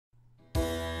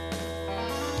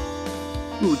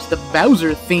Ooh, it's the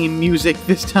Bowser theme music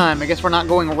this time. I guess we're not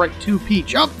going right to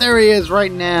Peach. Oh, there he is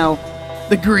right now.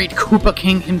 The great Koopa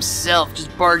King himself,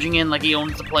 just barging in like he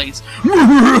owns the place.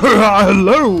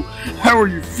 Hello! How are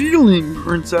you feeling,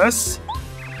 Princess?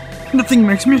 Nothing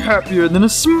makes me happier than a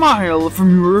smile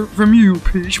from you,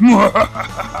 Peach.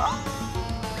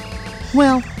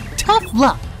 Well, tough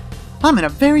luck. I'm in a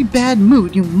very bad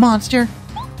mood, you monster.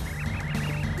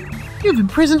 You've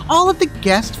imprisoned all of the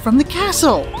guests from the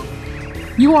castle.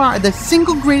 You are the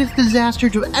single greatest disaster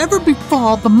to ever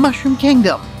befall the Mushroom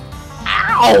Kingdom.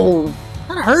 Ow!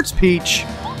 That hurts, Peach.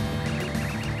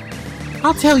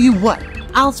 I'll tell you what.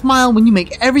 I'll smile when you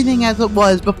make everything as it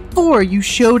was before you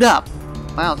showed up.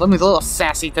 Wow, somebody's a little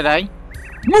sassy today.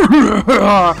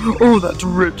 Oh, that's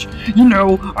rich. You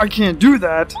know, I can't do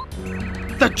that.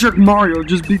 That jerk Mario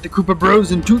just beat the Koopa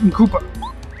Bros and Toot and Koopa.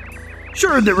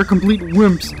 Sure, they were complete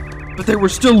wimps, but they were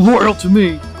still loyal to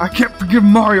me. I can't forgive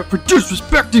Mario for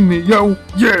disrespecting me, yo.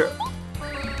 Yeah.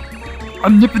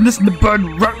 I'm nipping this in the bud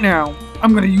right now.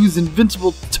 I'm gonna use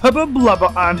invincible Tubba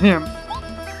Blubba on him.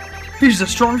 He's the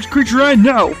strongest creature I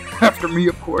know. After me,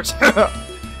 of course.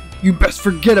 You best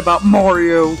forget about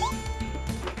Mario.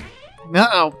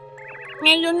 Uh-oh.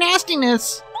 Hey, your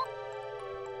nastiness.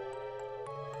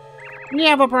 You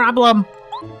have a problem.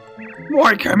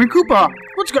 Why, Captain Koopa?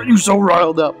 What's got you so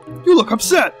riled up? You look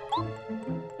upset.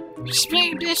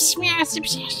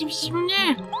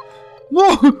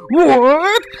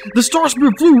 What? The Star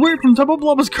Spirit flew away from Tubba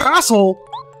Blubba's castle.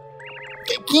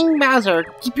 King Bowser,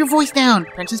 keep your voice down.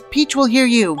 Princess Peach will hear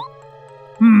you.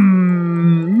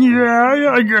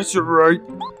 Yeah, I guess you're right.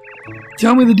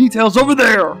 Tell me the details over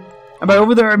there. And by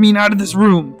over there, I mean out of this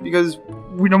room, because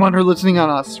we don't want her listening on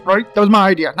us, right? That was my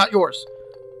idea, not yours.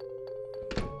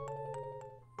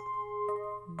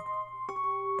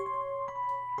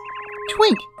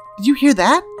 Twink, did you hear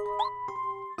that?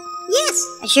 Yes,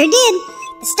 I sure did.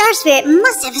 The Star Spirit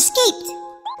must have escaped.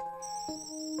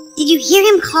 Did you hear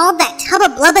him call that Tubba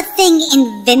Blubba thing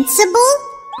invincible?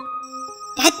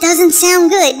 That doesn't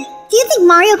sound good. Do you think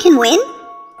Mario can win?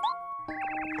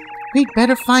 We'd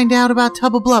better find out about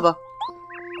Tubba Blubba.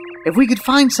 If we could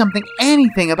find something,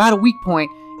 anything about a weak point,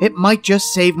 it might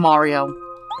just save Mario.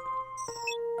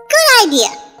 Good idea.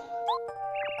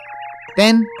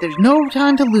 Then, there's no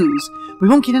time to lose. We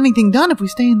won't get anything done if we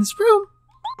stay in this room.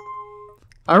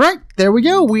 Alright, there we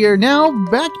go. We are now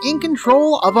back in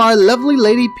control of our lovely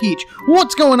Lady Peach.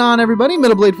 What's going on, everybody?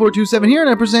 Metalblade427 here, and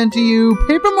I present to you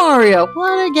Paper Mario.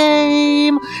 What a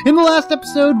game! In the last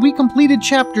episode, we completed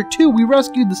Chapter 2. We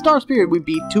rescued the Star Spirit. We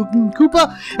beat Toot and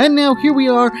Koopa. And now here we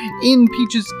are in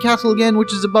Peach's castle again,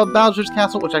 which is above Bowser's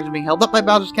castle, which is actually being held up by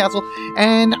Bowser's castle.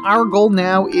 And our goal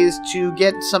now is to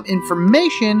get some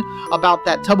information about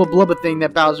that Tubba Blubba thing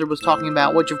that Bowser was talking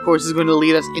about, which, of course, is going to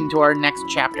lead us into our next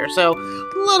chapter. So,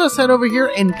 let us head over here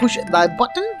and push that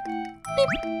button. Beep.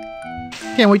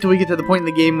 Can't wait till we get to the point in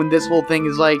the game when this whole thing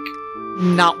is, like,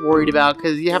 not worried about,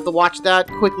 because you have to watch that,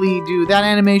 quickly do that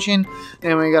animation,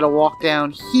 and we gotta walk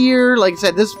down here. Like I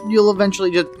said, this you'll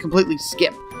eventually just completely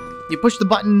skip. You push the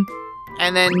button,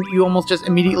 and then you almost just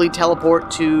immediately teleport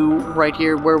to right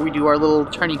here where we do our little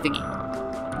turning thingy.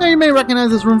 Now, you may recognize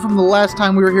this room from the last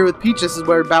time we were here with Peach. This is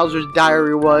where Bowser's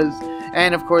diary was.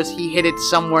 And, of course, he hid it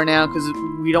somewhere now, because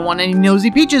we don't want any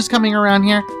nosy Peaches coming around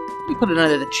here. We put it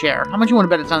under the chair. How much you want to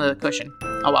bet it's under the cushion?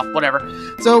 Oh, well, whatever.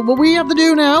 So, what we have to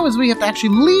do now is we have to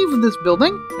actually leave this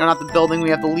building. No, not the building. We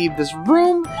have to leave this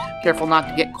room. Careful not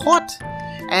to get caught.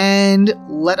 And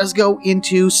let us go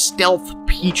into Stealth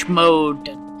Peach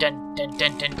mode. Dun, dun,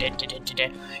 dun, dun, dun, dun, dun,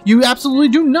 dun. You absolutely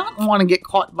do not want to get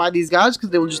caught by these guys,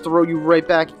 because they will just throw you right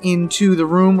back into the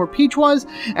room where Peach was,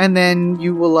 and then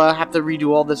you will have to redo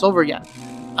all this over again.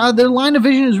 Their line of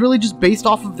vision is really just based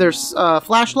off of their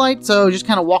flashlight, so just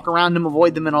kind of walk around them,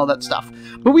 avoid them, and all that stuff.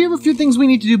 But we have a few things we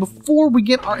need to do before we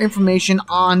get our information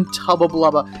on Tubba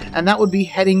Blubba, and that would be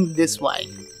heading this way.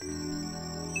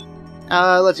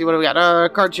 Let's see, what do we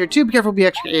got? Cards here too. Be careful, be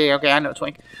extra. Yeah, okay, I know,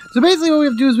 Twink. So basically what we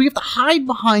have to do is we have to hide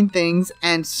behind things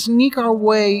and sneak our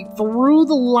way through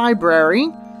the library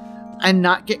and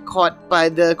not get caught by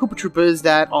the Koopa Troopas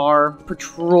that are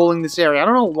patrolling this area. I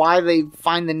don't know why they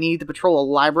find the need to patrol a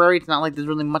library. It's not like there's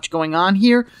really much going on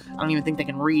here. I don't even think they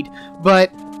can read. But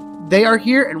they are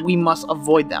here and we must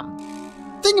avoid them.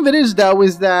 The thing of it is, though,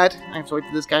 is that... I have to wait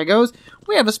till this guy goes.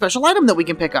 We have a special item that we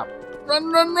can pick up.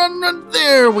 Run, run, run, run.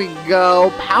 There we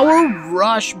go. Power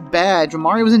Rush Badge. When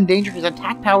Mario is in danger, his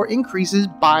attack power increases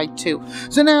by 2.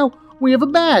 So now, we have a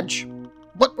badge.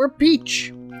 But we're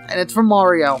Peach. And it's from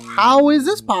Mario. How is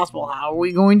this possible? How are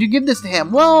we going to give this to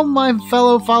him? Well, my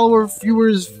fellow follower,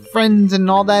 viewers, friends, and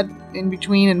all that in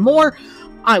between and more,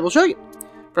 I will show you.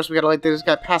 First, we gotta let this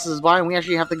guy pass us by, and we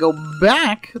actually have to go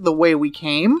back the way we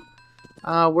came.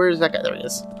 Where's that guy? There he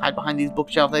is. Hide behind these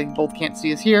bookshelves. They both can't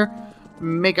see us here.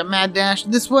 Make a mad dash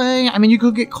this way. I mean, you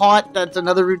could get caught. That's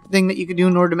another thing that you could do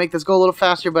in order to make this go a little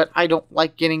faster, but I don't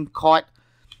like getting caught.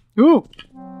 Ooh!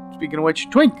 Speaking of which,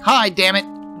 Twink! Hi, damn it! I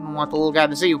don't want the little guy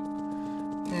to see you.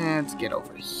 Let's get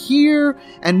over here.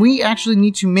 And we actually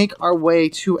need to make our way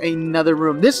to another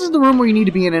room. This is the room where you need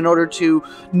to be in order to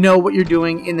know what you're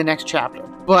doing in the next chapter.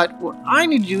 But what I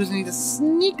need to do is I need to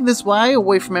sneak this way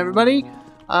away from everybody.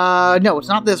 No, it's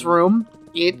not this room.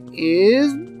 It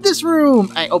is this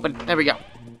room. I open. There we go.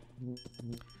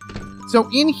 So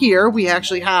in here, we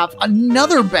actually have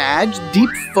another badge, Deep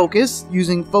Focus.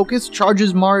 Using Focus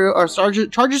charges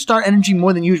charges star energy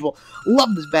more than usual.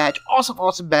 Love this badge. Awesome,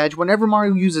 awesome badge. Whenever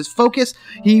Mario uses Focus,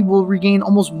 he will regain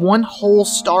almost one whole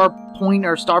star point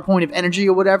of energy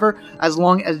or whatever, as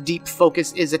long as Deep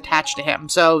Focus is attached to him.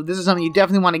 So this is something you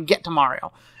definitely want to get to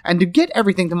Mario. And to get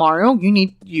everything to Mario, you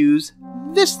need to use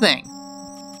this thing.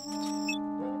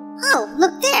 Oh,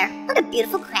 look there. What a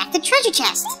beautiful crafted treasure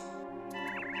chest.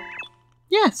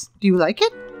 Yes, do you like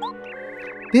it?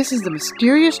 This is the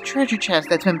mysterious treasure chest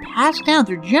that's been passed down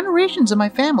through generations of my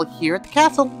family here at the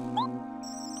castle.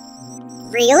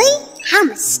 Really? How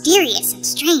mysterious and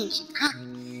strange. A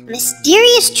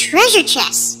mysterious treasure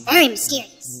chest. Very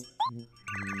mysterious.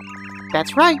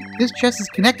 That's right. This chest is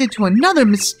connected to another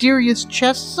mysterious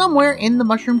chest somewhere in the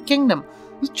Mushroom Kingdom.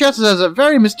 This chest has a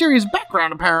very mysterious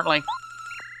background, apparently.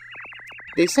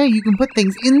 They say you can put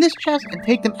things in this chest and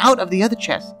take them out of the other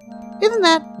chest. Isn't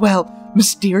that, well,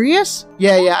 mysterious?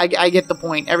 Yeah, I get the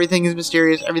point. Everything is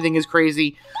mysterious. Everything is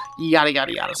crazy. Yada,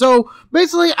 yada, yada. So,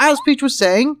 basically, as Peach was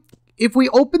saying, if we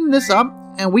open this up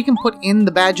and we can put in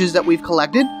the badges that we've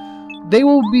collected, they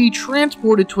will be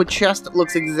transported to a chest that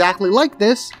looks exactly like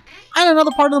this and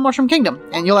another part of the Mushroom Kingdom.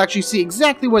 And you'll actually see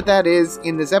exactly what that is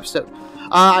in this episode.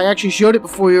 I actually showed it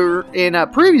before in a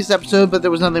previous episode, but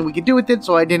there was nothing we could do with it,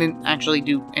 so I didn't actually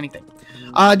do anything.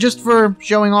 Just for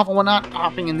showing off and whatnot,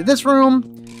 hopping into this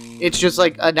room, it's just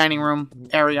like a dining room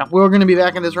area. We're going to be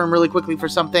back in this room really quickly for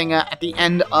something at the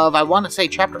end of, I want to say,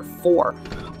 Chapter 4.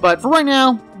 But for right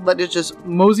now, let us just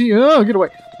mosey, get away,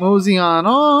 mosey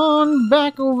on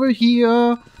back over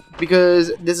here,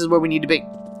 because this is where we need to be.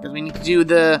 Because we need to do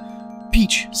the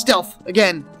Peach stealth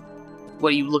again. What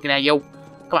are you looking at, yo?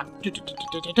 Come on.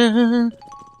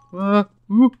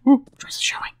 Dress is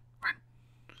showing. Run.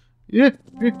 Yeah.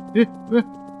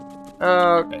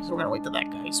 Okay, so we're gonna wait till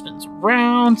that guy spins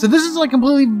around. So this is like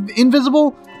completely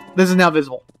invisible. This is now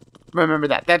visible. Remember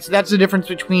that. That's the difference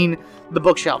between the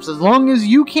bookshelves. As long as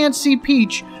you can't see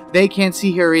Peach, they can't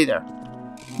see her either.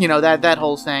 You know, that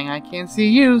whole saying, I can't see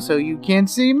you, so you can't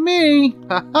see me.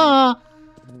 Haha.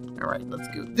 Alright, let's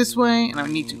go this way, and I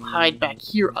need to hide back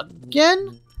here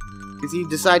again. Because he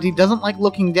decides he doesn't like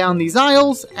looking down these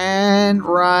aisles, and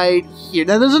right here.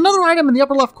 Now, there's another item in the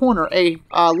upper left corner, a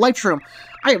life shroom.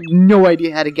 I have no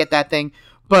idea how to get that thing,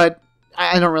 but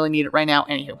I don't really need it right now,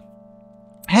 anywho.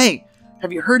 Hey,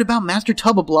 have you heard about Master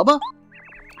Tubba Blubba?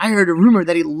 I heard a rumor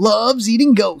that he loves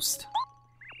eating ghost.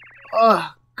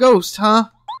 Ghost, huh?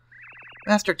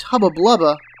 Master Tubba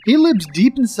Blubba, he lives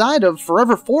deep inside of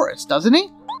Forever Forest, doesn't he?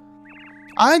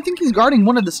 I think he's guarding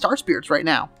one of the star spirits right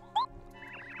now.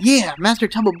 Yeah, Master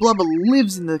Tubba Blubba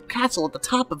lives in the castle at the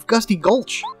top of Gusty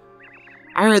Gulch.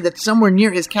 I heard that somewhere near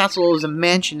his castle is a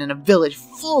mansion and a village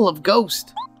full of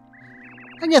ghosts.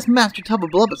 I guess Master Tubba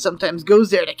Blubba sometimes goes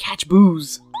there to catch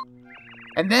boos.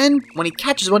 And then, when he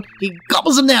catches one, he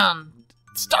gobbles them down,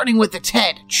 starting with its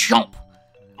head. Chomp!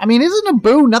 I mean, isn't a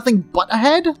boo nothing but a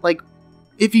head? Like,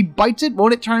 if he bites it,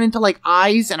 won't it turn into, like,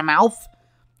 eyes and a mouth?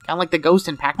 Kind of like the ghost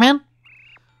in Pac-Man?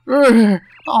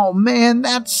 Oh man,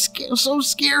 that's so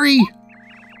scary.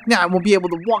 Now I won't be able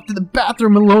to walk to the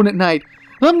bathroom alone at night.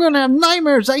 I'm gonna have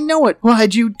nightmares, I know it.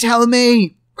 Why'd you tell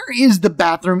me? Where is the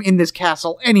bathroom in this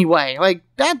castle anyway? Like,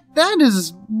 that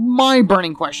is my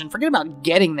burning question. Forget about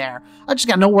getting there. I just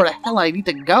gotta know where the hell I need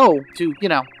to go to, you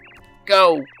know,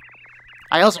 go.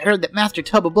 I also heard that Master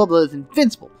Tubba Blubba is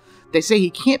invincible. They say he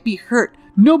can't be hurt.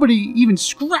 Nobody even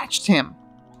scratched him.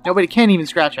 Nobody can even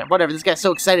scratch him. Whatever, this guy's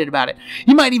so excited about it.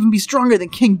 He might even be stronger than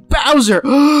King Bowser.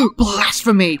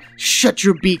 Blasphemy! Shut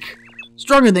your beak.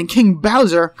 Stronger than King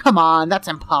Bowser? Come on, that's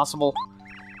impossible.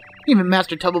 Even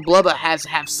Master Tubba Blubba has to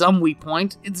have some weak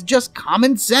point. It's just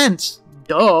common sense.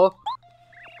 Duh.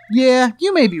 Yeah,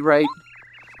 you may be right.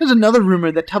 There's another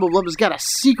rumor that Tubba Blubba's got a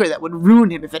secret that would ruin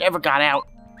him if it ever got out.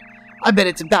 I bet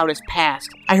it's about his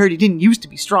past. I heard he didn't used to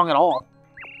be strong at all.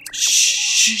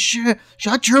 Shh,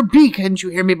 shut your beak, hadn't you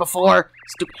hear me before?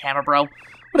 Stupid hammer, bro.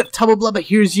 What if Tubba Blubba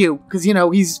hears you? Because, you know,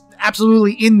 he's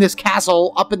absolutely in this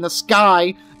castle, up in the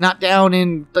sky, not down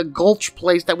in the gulch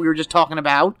place that we were just talking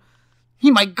about,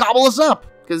 he might gobble us up,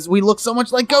 because we look so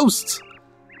much like ghosts.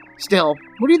 Still,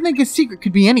 what do you think his secret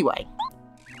could be anyway?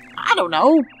 I don't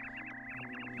know.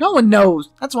 No one knows.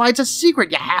 That's why it's a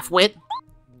secret, you half-wit.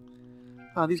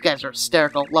 Oh, these guys are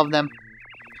hysterical. Love them.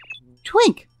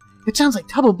 Twink! It sounds like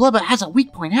Tubba Blubba has a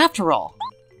weak point after all.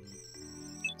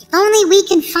 If only we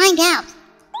can find out.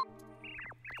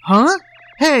 Huh?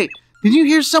 Hey, did you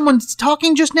hear someone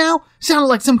talking just now? Sounded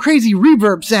like some crazy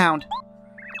reverb sound.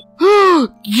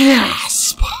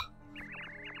 Gasp!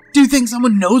 Do you think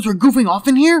someone knows we're goofing off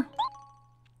in here?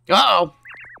 Uh-oh.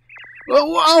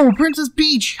 Whoa, Princess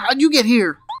Peach, how'd you get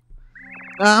here?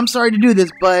 I'm sorry to do this,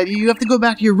 but you have to go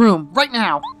back to your room, right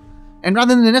now. And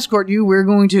rather than escort you, we're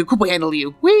going to Koopa handle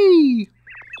you. Whee!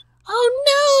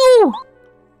 Oh no!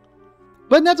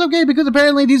 But that's okay, because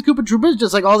apparently these Koopa Troopas,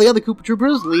 just like all the other Koopa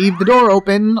Troopers, leave the door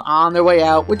open on their way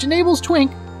out, which enables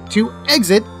Twink to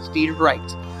exit stage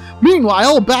right.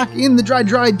 Meanwhile, back in the Dry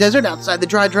Desert outside the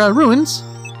Dry ruins...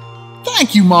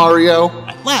 Thank you, Mario.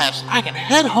 At last, I can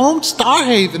head home to Star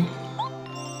Haven.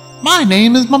 My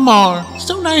name is Mamar.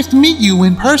 So nice to meet you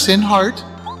in person, Heart.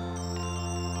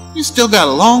 You still got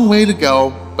a long way to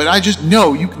go, but I just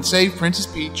know you can save Princess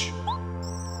Peach.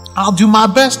 I'll do my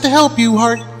best to help you,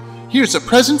 Heart. Here's a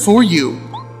present for you.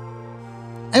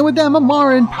 And with that,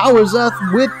 Mamar empowers us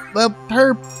with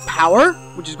her power,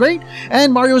 which is great,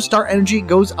 and Mario's star energy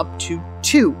goes up to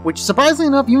 2, which surprisingly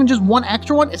enough, even just one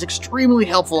extra one is extremely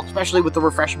helpful, especially with the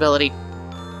refresh ability.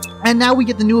 And now we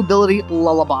get the new ability,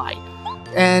 Lullaby.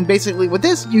 And basically with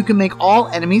this, you can make all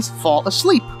enemies fall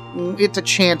asleep. It's a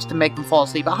chance to make them fall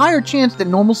asleep. A higher chance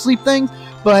than normal sleep things,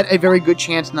 but a very good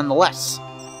chance nonetheless.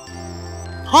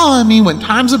 Call on me when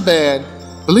times are bad.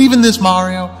 Believe in this,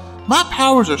 Mario. My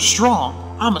powers are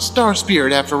strong. I'm a star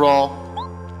spirit after all.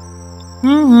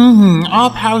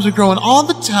 Our powers are growing all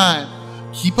the time.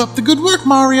 Keep up the good work,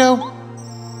 Mario.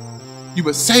 You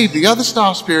must save the other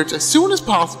star spirits as soon as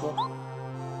possible.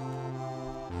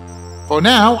 For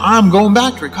now, I'm going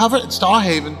back to recover in Star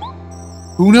Haven.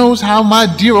 Who knows how my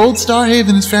dear old Star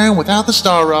Haven is faring without the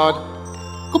Star Rod.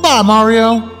 Goodbye,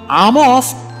 Mario. I'm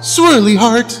off. Swirly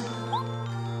Heart.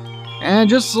 And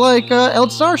just like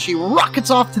Eldstar, she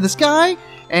rockets off to the sky.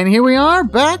 And here we are,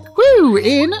 back,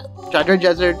 in Dry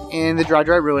Desert in the Dry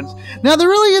ruins. Now, there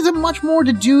really isn't much more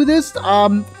to do this.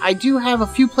 I do have a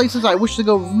few places I wish to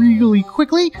go really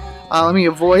quickly. Let me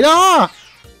avoid...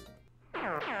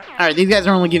 Alright, these guys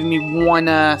are only giving me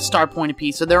 1 star point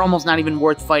apiece, so they're almost not even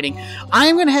worth fighting.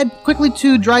 I'm going to head quickly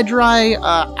to Dry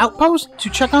Outpost to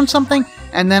check on something,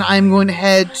 and then I'm going to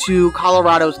head to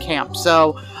Colorado's camp.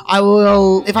 So, I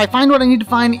will... If I find what I need to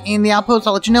find in the outpost,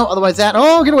 I'll let you know. Otherwise that...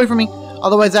 Oh, get away from me!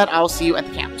 Otherwise that, I'll see you at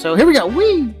the camp. So, here we go.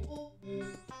 Whee!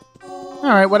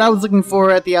 Alright, what I was looking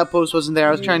for at the outpost wasn't there.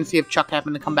 I was trying to see if Chuck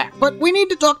happened to come back. But we need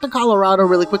to talk to Colorado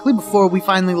really quickly before we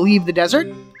finally leave the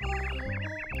desert.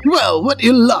 Well, what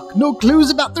ill luck. No clues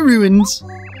about the ruins.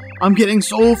 I'm getting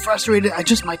so frustrated I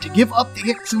just might give up the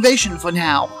excavation for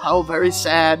now. How very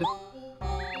sad.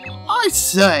 I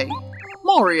say,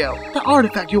 Mario, the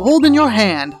artifact you hold in your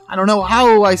hand. I don't know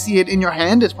how I see it in your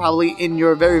hand. It's probably in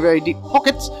your very, very deep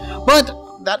pockets. But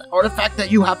that artifact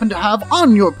that you happen to have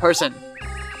on your person.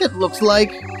 It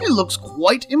looks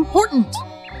quite important.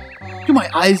 Do my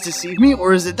eyes deceive me,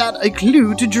 or is it that a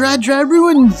clue to Dry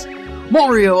ruins?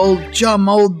 Mario, old chum,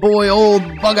 old boy, old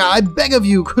bugger, I beg of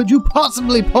you, could you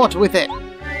possibly part with it?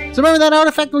 So remember that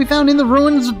artifact that we found in the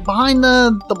ruins behind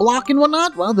the block and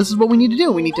whatnot? Well, this is what we need to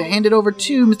do. We need to hand it over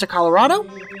to Mr. Colorado,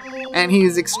 and he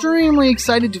is extremely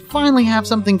excited to finally have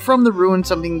something from the ruins,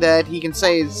 something that he can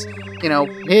say is, you know,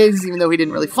 his, even though he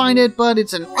didn't really find it, but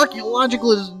it's an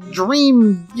archaeological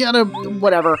dream, yada,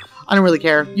 whatever. I don't really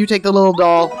care. You take the little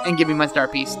doll and give me my star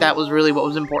piece. That was really what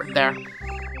was important there.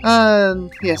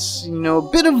 Yes, you know,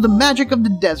 a bit of the magic of the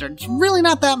desert. It's really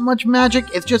not that much magic,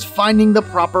 it's just finding the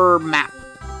proper map.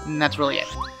 And that's really it.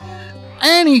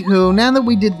 Anywho, now that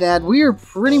we did that, we are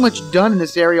pretty much done in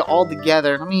this area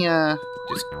altogether. Let me,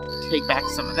 just take back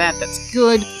some of that. That's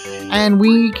good. And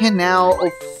we can now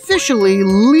officially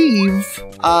leave,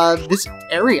 this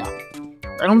area.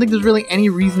 I don't think there's really any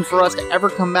reason for us to ever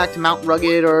come back to Mount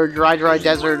Rugged or Dry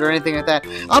Desert or anything like that.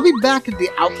 I'll be back at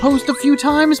the outpost a few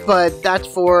times, but that's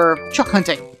for chuck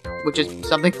hunting, which is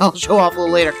something I'll show off a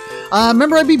little later.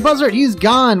 Remember I beat Buzzard. He's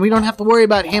gone. We don't have to worry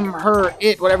about him, her,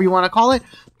 it, whatever you want to call it.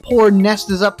 Poor nest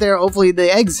is up there. Hopefully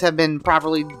the eggs have been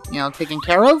properly, you know, taken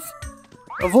care of.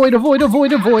 Avoid, avoid,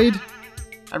 avoid, avoid.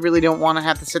 I really don't want to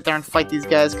have to sit there and fight these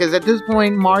guys, because at this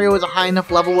point, Mario is a high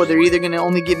enough level where they're either going to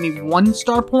only give me 1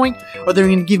 star point, or they're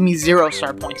going to give me 0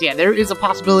 star points. Yeah, there is a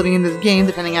possibility in this game,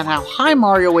 depending on how high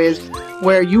Mario is,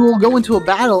 where you will go into a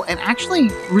battle and actually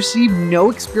receive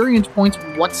no experience points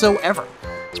whatsoever.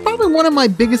 It's probably one of my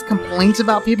biggest complaints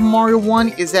about Paper Mario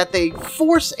 1 is that they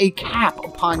force a cap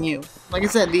upon you. Like I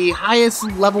said, the highest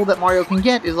level that Mario can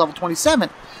get is level 27.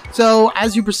 So,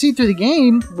 as you proceed through the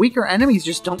game, weaker enemies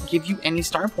just don't give you any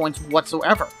star points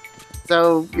whatsoever.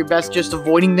 So, you're best just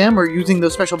avoiding them or using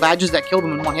those special badges that kill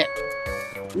them in 1 hit.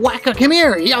 Wacka, come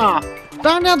here! Yeah!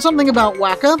 Found out something about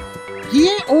Wacka.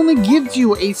 He only gives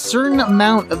you a certain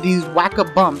amount of these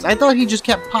Wacka bumps. I thought he just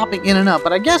kept popping in and up,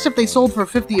 but I guess if they sold for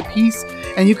 50 apiece,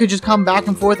 and you could just come back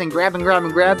and forth and grab and grab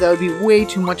and grab, that would be way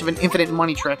too much of an infinite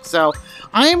money trick. So,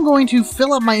 I am going to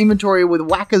fill up my inventory with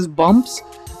Wacka's bumps,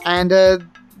 and,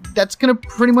 that's gonna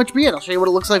pretty much be it. I'll show you what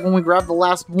it looks like when we grab the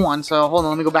last one. So hold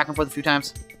on, let me go back and forth a few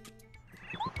times.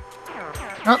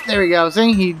 Oh, there we go.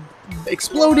 See, he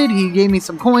exploded, he gave me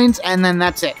some coins, and then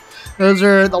that's it. Those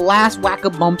are the last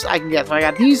Wacka bumps I can get. So I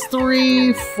got these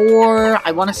 3, 4,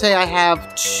 I want to say I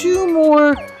have 2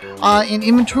 more in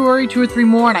inventory, 2 or 3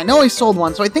 more, and I know I sold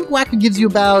one. So I think Wacka gives you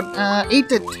about 8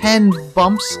 to 10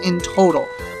 bumps in total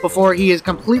before he is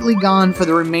completely gone for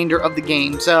the remainder of the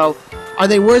game. So, are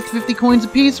they worth 50 coins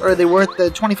apiece, or are they worth the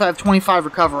 25-25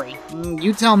 recovery?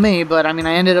 You tell me, but I mean,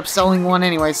 I ended up selling one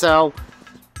anyway, so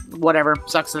whatever,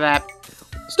 sucks to that.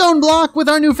 Stone block with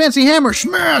our new fancy hammer,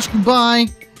 smash, goodbye!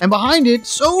 And behind it,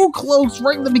 so close,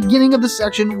 right in the beginning of the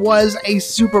section, was a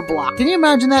super block. Can you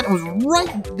imagine that? It was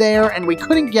right there, and we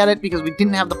couldn't get it because we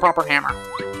didn't have the proper hammer.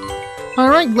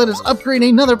 Alright, let us upgrade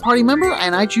another party member,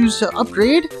 and I choose to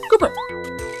upgrade Cooper.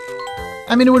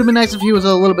 I mean, it would have been nice if he was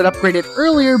a little bit upgraded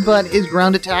earlier, but his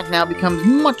ground attack now becomes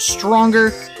much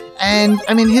stronger, and,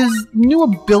 I mean, his new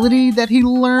ability that he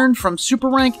learned from Super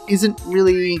Rank isn't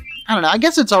really, I don't know, I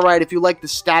guess it's alright if you like the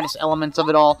status elements of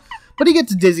it all, but he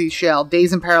gets Dizzy Shell,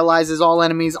 daze and paralyzes all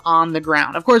enemies on the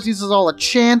ground. Of course, this is all a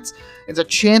chance, it's a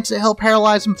chance to help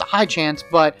paralyze him, it's a high chance,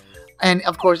 but, and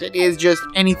of course, it is just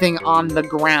anything on the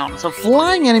ground. So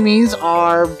flying enemies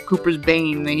are Cooper's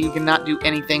bane, he cannot do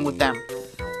anything with them.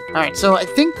 Alright, so I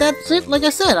think that's it. Like I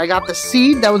said, I got the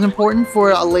seed. That was important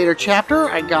for a later chapter.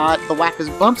 I got the Wacka's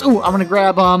bumps. Ooh, I'm gonna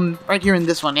grab, right here in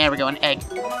this one. There we go, an egg.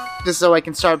 Just so I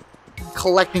can start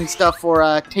collecting stuff for,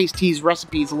 Tasty's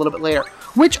recipes a little bit later.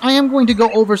 Which I am going to go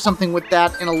over something with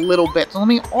that in a little bit. So let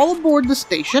me all aboard the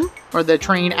station, or the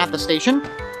train at the station,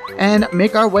 and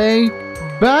make our way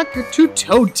back to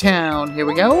Toad Town. Here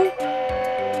we go.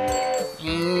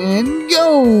 And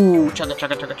go! Chugga,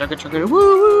 chugga, chugga, chugga, chugga,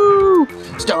 woo!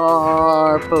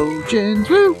 Star potions,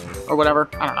 woo! Or whatever,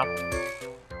 I don't know.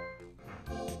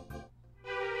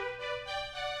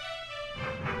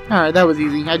 Alright, that was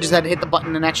easy. I just had to hit the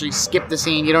button and actually skip the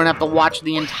scene. You don't have to watch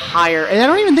the entire... And I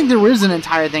don't even think there is an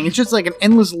entire thing. It's just like an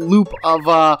endless loop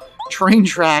of train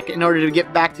track in order to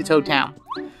get back to Toad Town.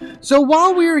 So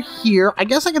while we're here, I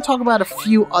guess I can talk about a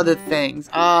few other things.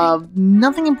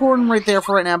 Nothing important right there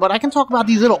for right now, but I can talk about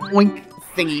these little oink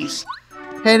thingies.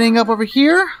 Heading up over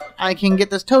here, I can get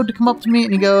this toad to come up to me,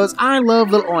 and he goes, I love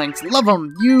little oinks. Love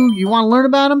them. You want to learn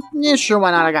about them? Yeah, sure,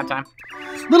 why not? I got time.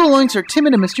 Little oinks are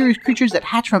timid and mysterious creatures that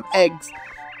hatch from eggs.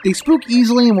 They spook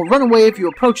easily and will run away if you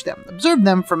approach them. Observe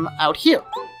them from out here.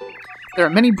 There are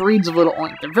many breeds of little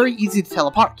oink. They're very easy to tell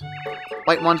apart.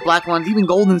 White ones, black ones, even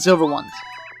gold and silver ones.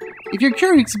 If you're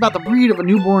curious about the breed of a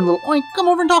newborn little oink, come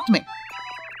over and talk to me.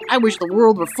 I wish the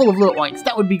world were full of little oinks.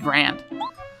 That would be grand.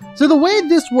 So the way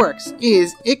this works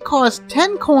is it costs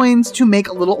 10 coins to make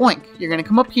a little oink. You're going to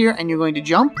come up here and you're going to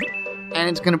jump, and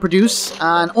it's going to produce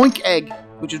an oink egg,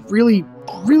 which is really,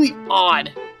 really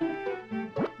odd.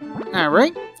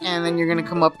 Alright, and then you're going to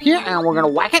come up here and we're going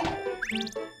to whack it.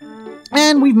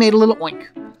 And we've made a little oink.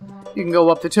 You can go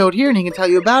up to Toad here and he can tell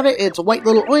you about it. It's a white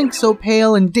little oink, so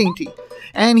pale and dainty.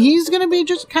 And he's going to be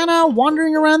just kind of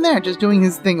wandering around there, just doing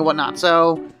his thing and whatnot.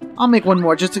 So I'll make one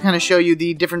more just to kind of show you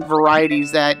the different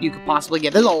varieties that you could possibly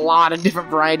get. There's a lot of different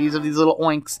varieties of these little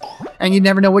oinks. And you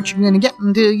never know what you're going to get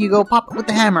until you go pop it with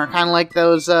the hammer. Kind of like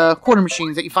those quarter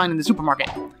machines that you find in the supermarket.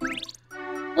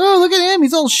 Oh, look at him.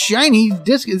 He's all shiny.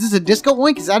 Is this a disco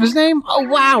oink? Is that his name? Oh,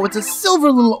 wow. It's a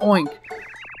silver little oink.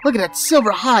 Look at that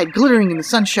silver hide glittering in the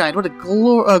sunshine. What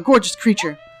a gorgeous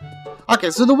creature.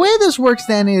 Okay, so the way this works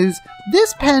then is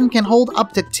this pen can hold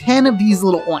up to 10 of these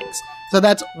little oinks. So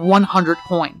that's 100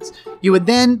 coins. You would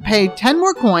then pay 10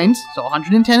 more coins, so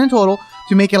 110 in total,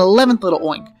 to make an 11th little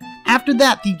oink. After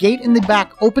that, the gate in the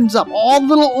back opens up. All the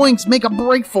little oinks make a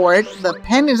break for it. The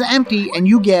pen is empty, and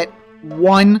you get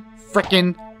one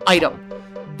frickin' item.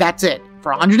 That's it.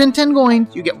 For 110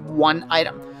 coins, you get 1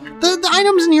 item. The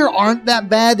items in here aren't that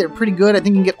bad. They're pretty good. I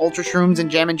think you can get Ultra Shrooms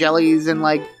and Jam and Jellies and,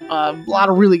 like, a lot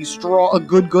of really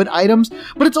good items.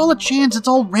 But it's all a chance. It's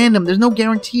all random. There's no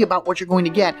guarantee about what you're going to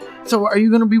get. So are you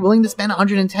going to be willing to spend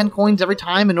 110 coins every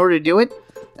time in order to do it?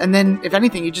 And then, if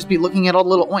anything, you'd just be looking at all the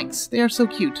little oinks. They are so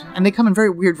cute. And they come in very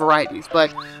weird varieties.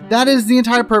 But that is the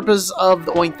entire purpose of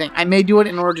the oink thing. I may do it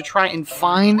in order to try and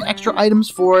find extra items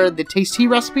for the Taste Tea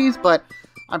recipes, but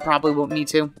I probably won't need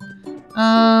to.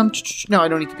 No, I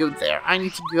don't need to go there. I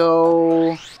need to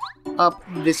go up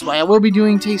this way. I will be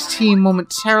doing Taste Tea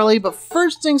momentarily, but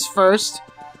first things first,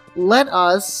 let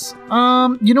us,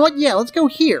 you know what? Yeah, let's go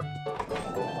here.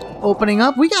 Opening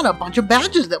up, we got a bunch of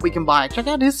badges that we can buy. Check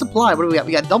out his supply. What do we got?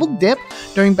 We got Double Dip.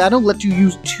 During battle, lets you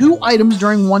use 2 items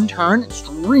during 1 turn.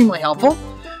 Extremely helpful.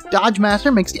 Dodge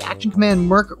Master makes the action command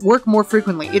work more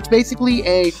frequently. It's basically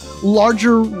a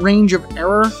larger range of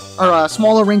error, or a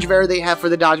smaller range of error they have for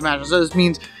the Dodge Master. So this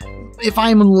means if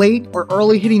I'm late or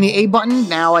early hitting the A button,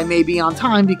 now I may be on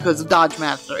time because of Dodge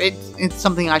Master. It's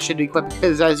something I should equip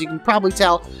because, as you can probably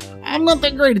tell, I'm not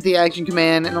that great at the action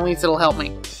command, and at least it'll help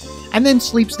me. And then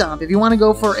Sleep Stomp. If you want to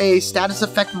go for a status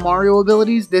effect Mario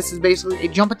abilities, this is basically a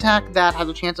jump attack that has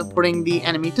a chance of putting the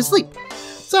enemy to sleep.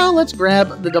 So let's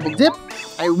grab the Double Dip.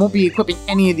 I won't be equipping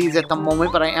any of these at the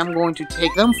moment, but I am going to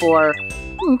take them for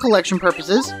collection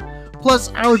purposes. Plus,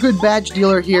 our good badge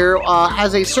dealer here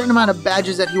has a certain amount of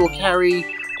badges that he will carry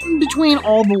between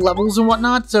all the levels and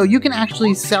whatnot, so you can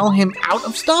actually sell him out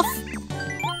of stuff,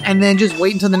 and then just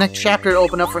wait until the next chapter to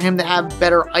open up for him to have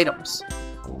better items.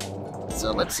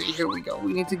 So let's see, here we go.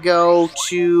 We need to go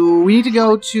to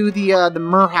the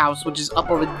Myrrh House, which is up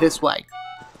over this way.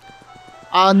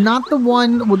 Not the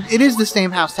one, well, it is the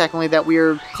same house technically that we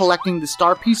are collecting the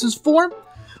star pieces for,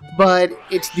 but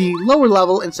it's the lower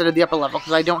level instead of the upper level,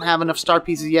 because I don't have enough star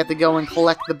pieces yet to go and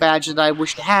collect the badge that I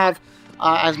wish to have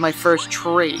as my first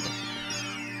trade.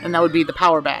 And that would be the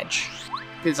power badge,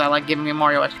 because I like giving me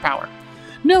Mario extra power.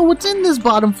 No, what's in this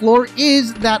bottom floor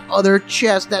is that other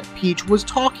chest that Peach was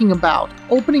talking about.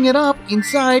 Opening it up,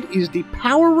 inside is the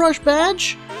Power Rush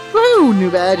badge. Woo! New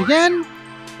badge again.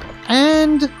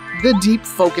 And the Deep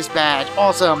Focus badge.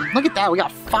 Awesome. Look at that. We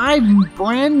got 5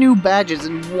 brand new badges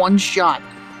in one shot.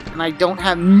 And I don't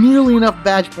have nearly enough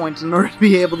badge points in order to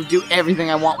be able to do everything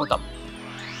I want with them.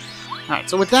 Alright,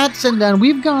 so with that said and done,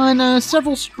 we've gone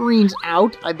several screens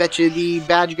out. I bet you the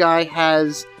badge guy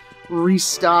has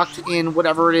restocked in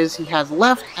whatever it is he has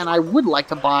left, and I would like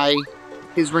to buy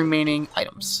his remaining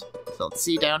items. So let's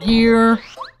see down here.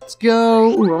 Let's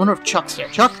go. Ooh, I wonder if Chuck's here.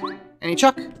 Chuck? Any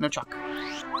Chuck? No Chuck.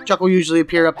 Chuck will usually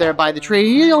appear up there by the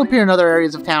tree. He'll appear in other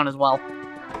areas of town as well.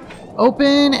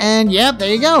 Open, and yep, there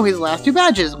you go. His last 2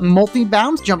 badges.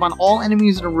 Multi-bounce, jump on all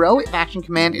enemies in a row if action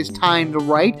command is timed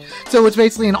right. So it's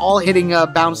basically an all-hitting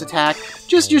bounce attack.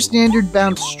 Just your standard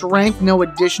bounce strength, no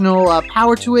additional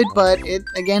power to it, but it,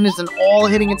 again, is an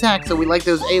all-hitting attack, so we like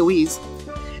those AoEs.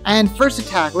 And first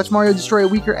attack, lets Mario destroy a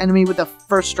weaker enemy with a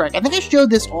first strike. I think I showed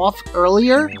this off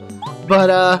earlier, but,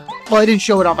 well, I didn't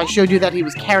show it off. I showed you that he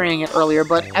was carrying it earlier,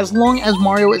 but as long as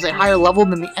Mario is a higher level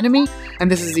than the enemy,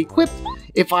 and this is equipped,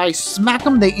 if I smack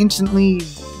them, they instantly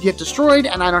get destroyed,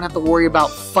 and I don't have to worry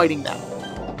about fighting them.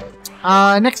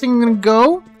 Next thing I'm going to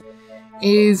go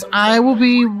is I will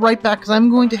be right back, because I'm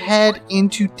going to head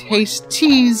into Taste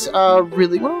Tea's,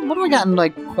 really, what do I got in,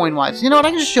 like, coin-wise? You know what,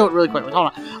 I can just show it really quickly.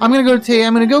 Hold on. I'm going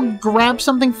to go grab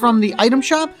something from the item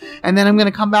shop, and then I'm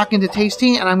going to come back into Taste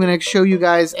Tea, and I'm going to show you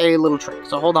guys a little trick.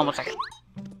 So hold on 1 second.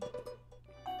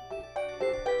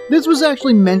 This was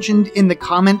actually mentioned in the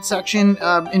comment section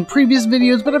in previous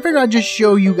videos, but I figured I'd just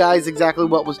show you guys exactly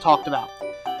what was talked about.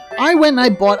 I went and I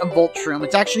bought a Volt Shroom.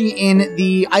 It's actually in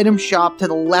the item shop to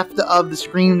the left of the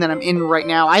screen that I'm in right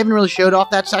now. I haven't really showed off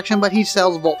that section, but he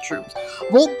sells Volt Shrooms.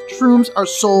 Volt Shrooms are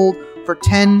sold for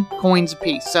 10 coins a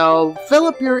piece, so fill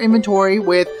up your inventory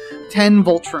with 10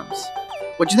 Volt Shrooms.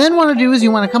 What you then want to do is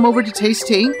you want to come over to Taste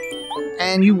Tea,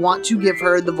 and you want to give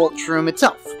her the Volt Shroom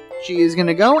itself. She is going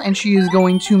to go, and she is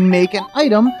going to make an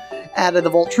item out of the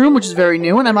Volt Shroom, which is very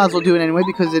new, and I might as well do it anyway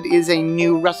because it is a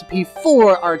new recipe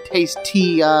for our Taste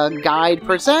Tea guide,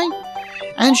 per se.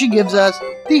 And she gives us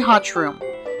the Hot Shroom.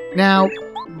 Now,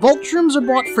 Volt Shrooms are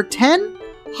bought for 10,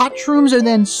 Hot Shrooms are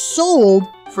then sold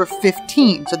for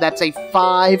 15, so that's a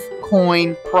 5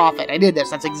 coin profit. I did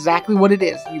this, that's exactly what it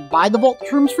is. You buy the Volt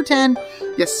Shrooms for 10,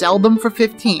 you sell them for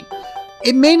 15.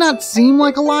 It may not seem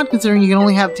like a lot, considering you can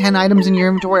only have 10 items in your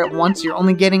inventory at once. You're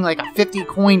only getting like a 50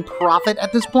 coin profit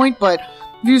at this point, but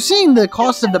if you're seeing the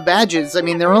cost of the badges, I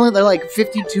mean, they're like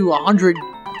 50 to 100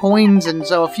 coins, and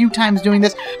so a few times doing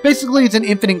this, basically it's an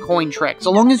infinite coin trick.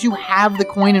 So long as you have the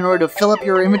coin in order to fill up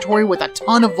your inventory with a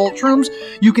ton of Volt Shrooms,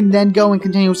 you can then go and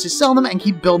continuously sell them and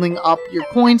keep building up your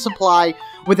coin supply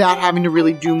without having to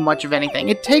really do much of anything.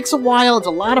 It takes a while, it's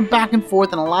a lot of back and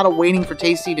forth and a lot of waiting for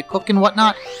Tasty to cook and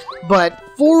whatnot, but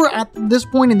at this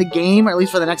point in the game, or at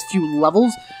least for the next few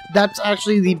levels, that's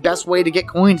actually the best way to get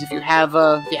coins if you have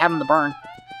them to burn.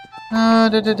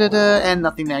 And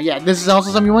nothing there. Yeah, this is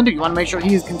also something you want to do. You want to make sure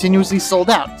he is continuously sold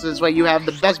out, so this way you have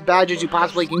the best badges you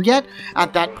possibly can get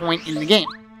at that point in the game.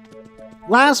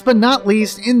 Last but not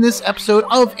least, in this episode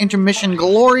of Intermission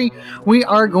Glory, we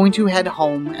are going to head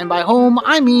home. And by home,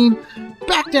 I mean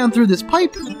back down through this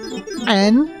pipe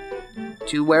and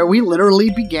to where we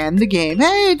literally began the game.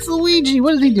 Hey, it's Luigi!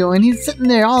 What is he doing? He's sitting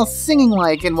there all singing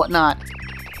like and whatnot.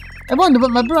 I wonder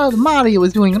what my brother Mario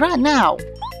is doing right now.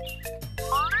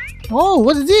 Oh,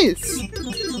 what is this?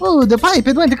 Oh, the pipe,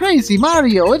 it went crazy.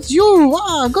 Mario, it's you!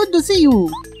 Ah, good to see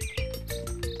you!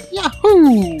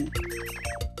 Yahoo!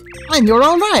 And you're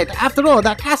alright. After all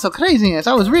that castle craziness,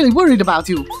 I was really worried about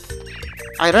you.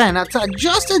 I ran outside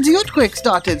just as the earthquake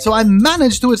started, so I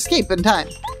managed to escape in time.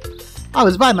 I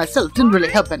was by myself, didn't really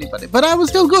help anybody, but I was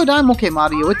still good. I'm okay,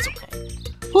 Mario, it's okay.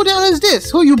 Who the hell is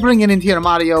this? Who are you bringing in here,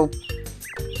 Mario?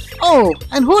 Oh,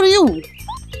 and who are you?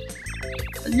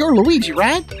 You're Luigi,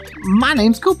 right? My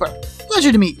name's Cooper.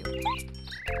 Pleasure to meet you.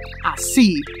 I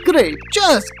see. Great,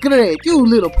 just great, you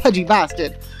little pudgy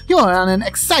bastard. You're on an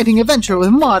exciting adventure with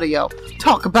Mario.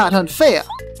 Talk about unfair.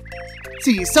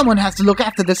 See, someone has to look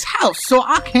after this house, so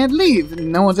I can't leave.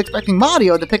 No one's expecting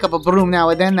Mario to pick up a broom now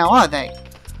and then, now are they?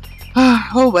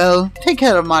 Oh well, take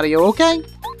care of Mario, okay?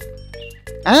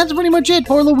 And that's pretty much it.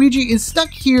 Poor Luigi is stuck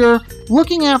here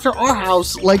looking after our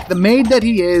house like the maid that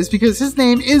he is, because his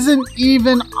name isn't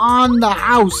even on the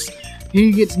house.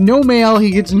 He gets no mail,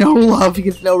 he gets no love, he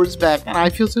gets no respect, and I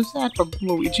feel so sad for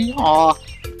Luigi. Aww.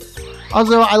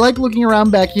 Also, I like looking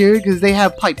around back here because they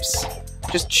have pipes.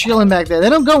 Just chilling back there. They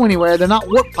don't go anywhere, they're not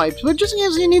warp pipes, but just in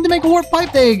case you need to make a warp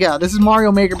pipe, there you go. This is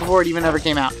Mario Maker before it even ever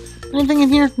came out. Anything in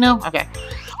here? No? Okay.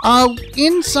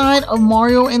 Inside of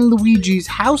Mario and Luigi's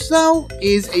house, though,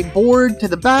 is a board to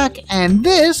the back, and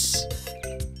this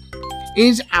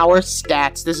is our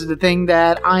stats. This is the thing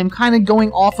that I'm kind of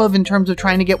going off of in terms of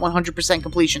trying to get 100%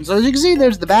 completion. So as you can see,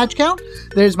 there's the badge count,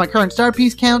 there's my current star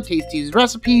piece count, Tasty's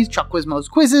recipes, Chuck Quizmo's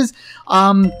quizzes.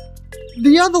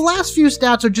 The last few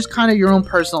stats are just kind of your own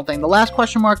personal thing. The last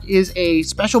question mark is a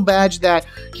special badge that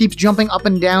keeps jumping up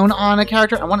and down on a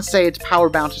character. I want to say it's power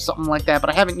bounce or something like that, but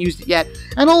I haven't used it yet.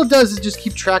 And all it does is just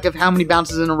keep track of how many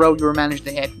bounces in a row you were managed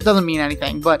to hit. It doesn't mean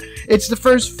anything, but it's the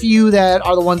first few that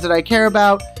are the ones that I care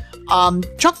about.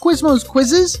 Chuck Quizmo's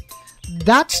quizzes,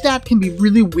 that stat can be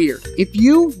really weird. If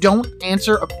you don't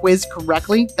answer a quiz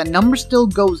correctly, the number still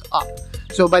goes up.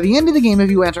 So by the end of the game, if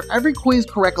you answer every quiz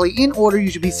correctly in order, you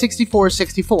should be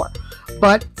 64-64.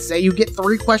 But say you get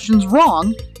 3 questions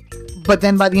wrong, but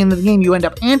then by the end of the game you end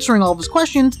up answering all of his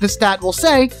questions, the stat will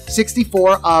say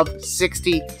 64 of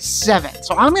 67.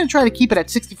 So I'm going to try to keep it at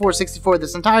 64-64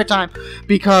 this entire time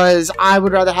because I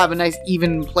would rather have a nice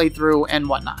even playthrough and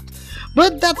whatnot.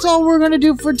 But that's all we're going to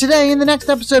do for today. In the next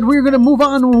episode, we're going to move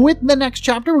on with the next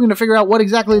chapter. We're going to figure out what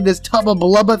exactly this Tubba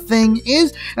Blubba thing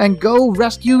is and go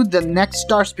rescue the next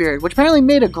Star Spirit, which apparently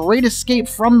made a great escape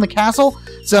from the castle.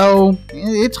 So,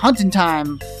 it's hunting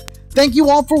time. Thank you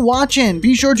all for watching.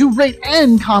 Be sure to rate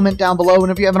and comment down below. And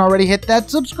if you haven't already, hit that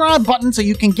subscribe button so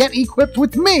you can get equipped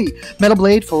with me, Metal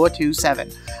Blade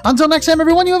 427. Until next time,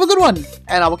 everyone, you have a good one.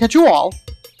 And I will catch you all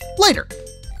later.